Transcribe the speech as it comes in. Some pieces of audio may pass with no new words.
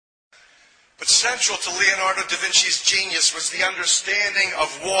But central to Leonardo da Vinci's genius was the understanding of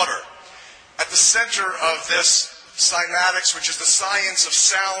water. At the center of this Cymatics, which is the science of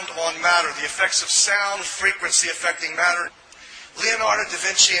sound on matter, the effects of sound frequency affecting matter. Leonardo da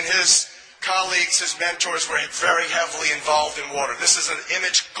Vinci and his colleagues, his mentors, were very heavily involved in water. This is an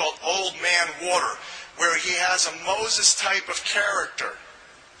image called Old Man Water, where he has a Moses type of character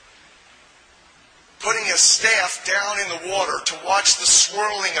putting his staff down in the water to watch the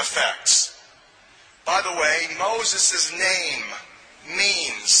swirling effects. By the way, Moses' name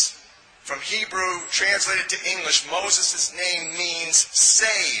means, from Hebrew translated to English, Moses' name means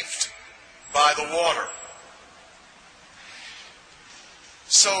saved by the water.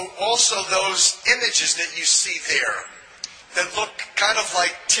 So also those images that you see there that look kind of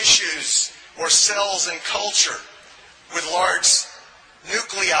like tissues or cells in culture with large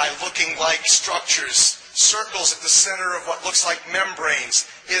nuclei looking like structures, circles at the center of what looks like membranes,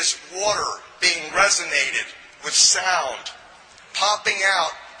 is water being resonated with sound, popping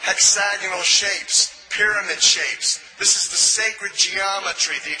out hexagonal shapes, pyramid shapes. This is the sacred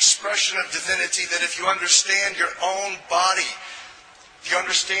geometry, the expression of divinity that if you understand your own body, if you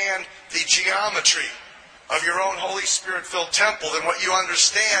understand the geometry of your own Holy Spirit-filled temple, then what you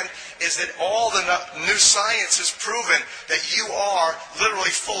understand is that all the new science has proven that you are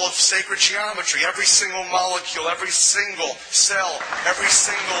literally full of sacred geometry. Every single molecule, every single cell, every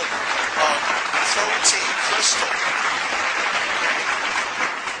single protein crystal.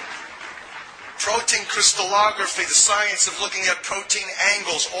 Protein crystallography, the science of looking at protein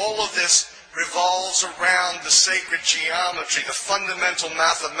angles, all of this revolves around the sacred geometry, the fundamental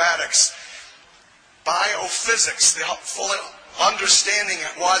mathematics. Biophysics, the full understanding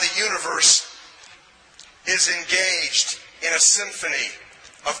of why the universe is engaged in a symphony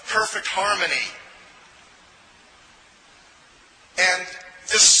of perfect harmony. And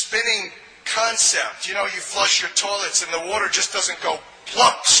this spinning concept, you know, you flush your toilets and the water just doesn't go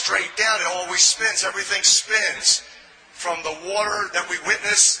plump straight down, it always spins, everything spins. From the water that we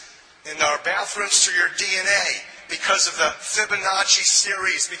witness in our bathrooms to your DNA, because of the Fibonacci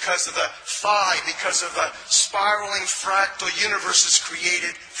series, because of the phi, because of the spiraling fractal universes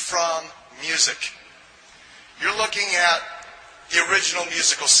created from music. You're looking at the original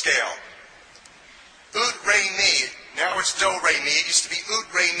musical scale. Ut, re, mi. Now it's do, re, mi. It used to be ut,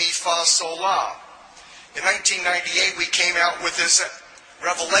 re, mi, fa, sol, la. In 1998, we came out with this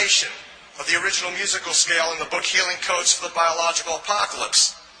revelation of the original musical scale in the book Healing Codes for the Biological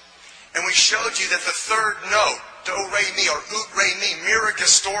Apocalypse. And we showed you that the third note, do, re, mi, or ut, re, mi,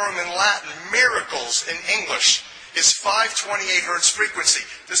 miraculorum in Latin, miracles in English, is 528 hertz frequency.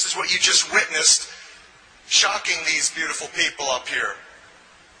 This is what you just witnessed, shocking these beautiful people up here.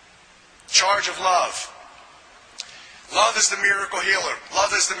 Charge of love. Love is the miracle healer.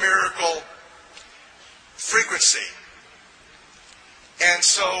 Love is the miracle frequency. And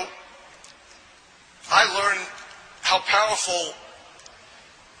so I learned how powerful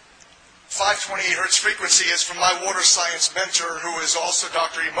 528 hertz frequency is from my water science mentor, who is also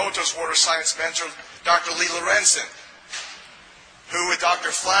Dr. Emoto's water science mentor, Dr. Lee Lorenzen, who with Dr.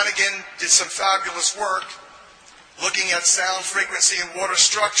 Flanagan did some fabulous work looking at sound frequency and water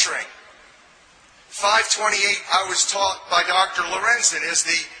structuring. 528, I was taught by Dr. Lorenzen, is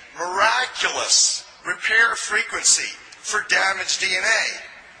the miraculous repair frequency for damaged DNA.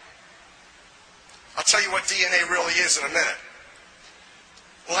 I'll tell you what DNA really is in a minute.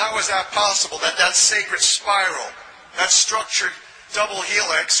 Well, how is that possible? That sacred spiral, that structured double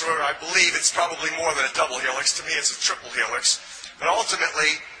helix, or I believe it's probably more than a double helix. To me, it's a triple helix. But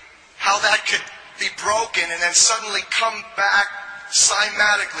ultimately, how that could be broken and then suddenly come back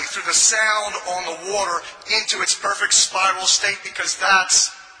cymatically through the sound on the water into its perfect spiral state, because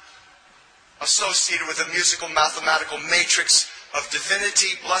that's associated with a musical mathematical matrix of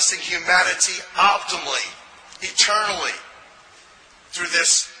divinity blessing humanity optimally, eternally, through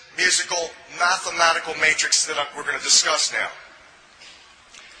this musical mathematical matrix that we're going to discuss now.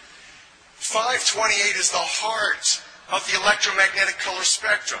 528 is the heart of the electromagnetic color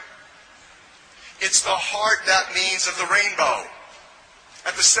spectrum. It's the heart, that means, of the rainbow.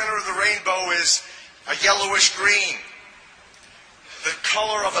 At the center of the rainbow is a yellowish green, the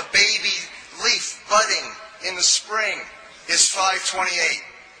color of a baby leaf budding in the spring is 528.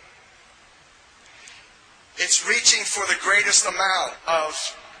 It's reaching for the greatest amount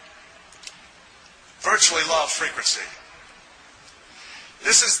of virtually love frequency.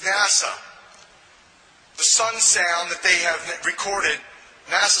 This is NASA. The sun sound that they have recorded,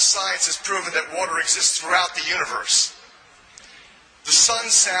 NASA science has proven that water exists throughout the universe. The sun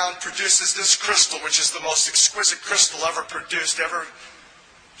sound produces this crystal, which is the most exquisite crystal ever produced, ever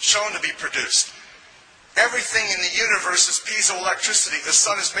shown to be produced. Everything in the universe is piezoelectricity. The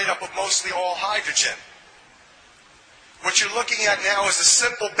sun is made up of mostly all hydrogen. What you're looking at now is a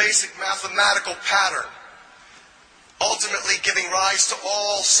simple, basic mathematical pattern, ultimately giving rise to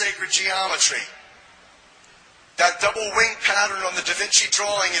all sacred geometry. That double wing pattern on the Da Vinci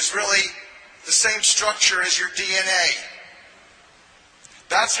drawing is really the same structure as your DNA.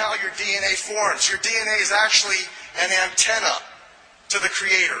 That's how your DNA forms. Your DNA is actually an antenna to the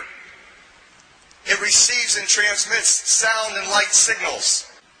Creator. It receives and transmits sound and light signals.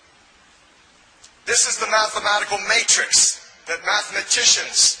 This is the mathematical matrix that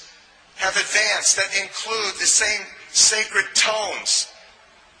mathematicians have advanced that include the same sacred tones.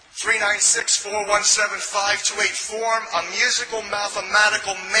 396417528 form a musical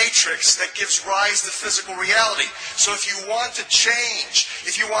mathematical matrix that gives rise to physical reality. So if you want to change,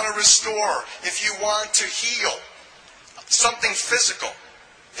 if you want to restore, if you want to heal something physical,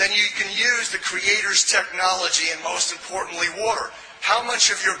 then you can use the Creator's technology and most importantly water. How much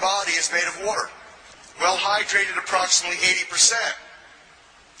of your body is made of water? Well hydrated, approximately 80%.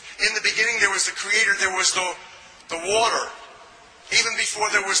 In the beginning there was the Creator, there was the water. Even before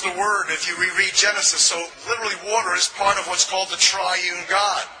there was the Word, if you reread Genesis. So literally water is part of what's called the triune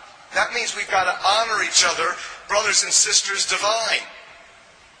God. That means we've got to honor each other, brothers and sisters divine.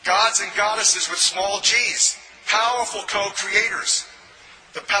 Gods and goddesses with small g's. Powerful co-creators.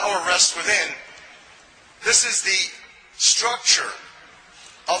 The power rests within. This is the structure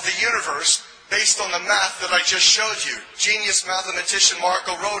of the universe based on the math that I just showed you. Genius mathematician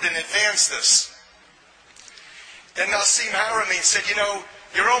Marco Rodin advanced this. And Nassim Haramein said, you know,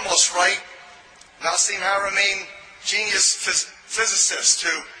 you're almost right. Nassim Haramein, genius physicist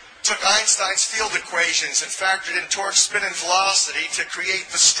who took Einstein's field equations and factored in torque, spin, and velocity to create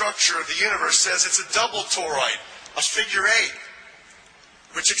the structure of the universe, says it's a double toroid, a figure 8,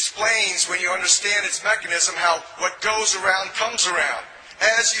 which explains, when you understand its mechanism, how what goes around comes around.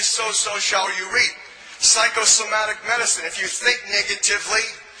 As you sow, so shall you reap. Psychosomatic medicine, if you think negatively,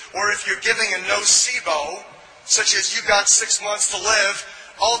 or if you're giving a nocebo, such as you got 6 months to live,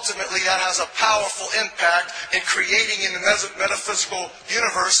 ultimately that has a powerful impact in creating in the metaphysical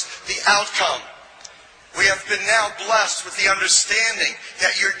universe the outcome. We have been now blessed with the understanding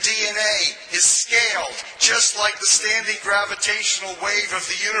that your DNA is scaled, just like the standing gravitational wave of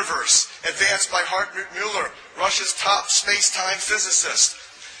the universe, advanced by Hartmut Müller, Russia's top space-time physicist.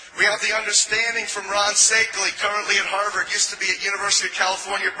 We have the understanding from Ron Sakeley, currently at Harvard, used to be at University of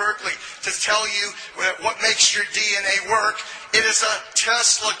California, Berkeley, to tell you what makes your DNA work. It is a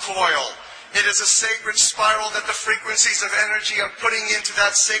Tesla coil. It is a sacred spiral that the frequencies of energy are putting into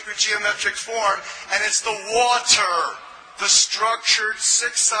that sacred geometric form, and it's the water, the structured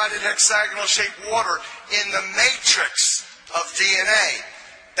six-sided hexagonal-shaped water in the matrix of DNA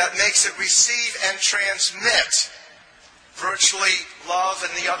that makes it receive and transmit virtually love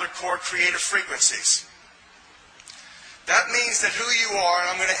and the other core creative frequencies. That means that who you are, and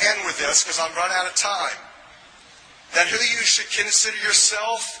I'm going to end with this because I'm run out of time, that who you should consider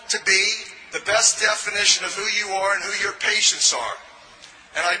yourself to be, the best definition of who you are and who your patients are.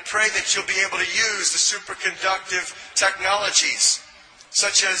 And I pray that you'll be able to use the superconductive technologies,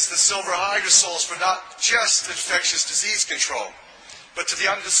 such as the silver hydrosols, for not just infectious disease control, but to the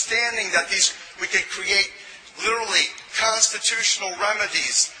understanding that we can create literally constitutional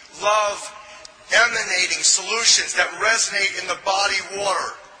remedies, love, emanating solutions that resonate in the body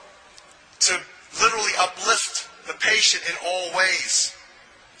water to literally uplift the patient in all ways.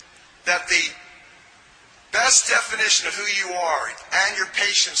 That the best definition of who you are and your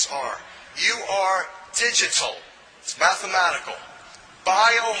patients are, you are digital, it's mathematical,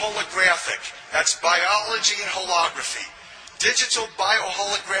 bioholographic, that's biology and holography, digital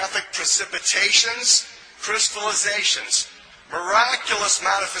bioholographic precipitations, crystallizations, miraculous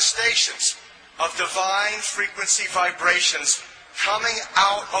manifestations of divine frequency vibrations coming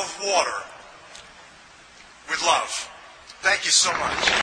out of water with love. Thank you so much.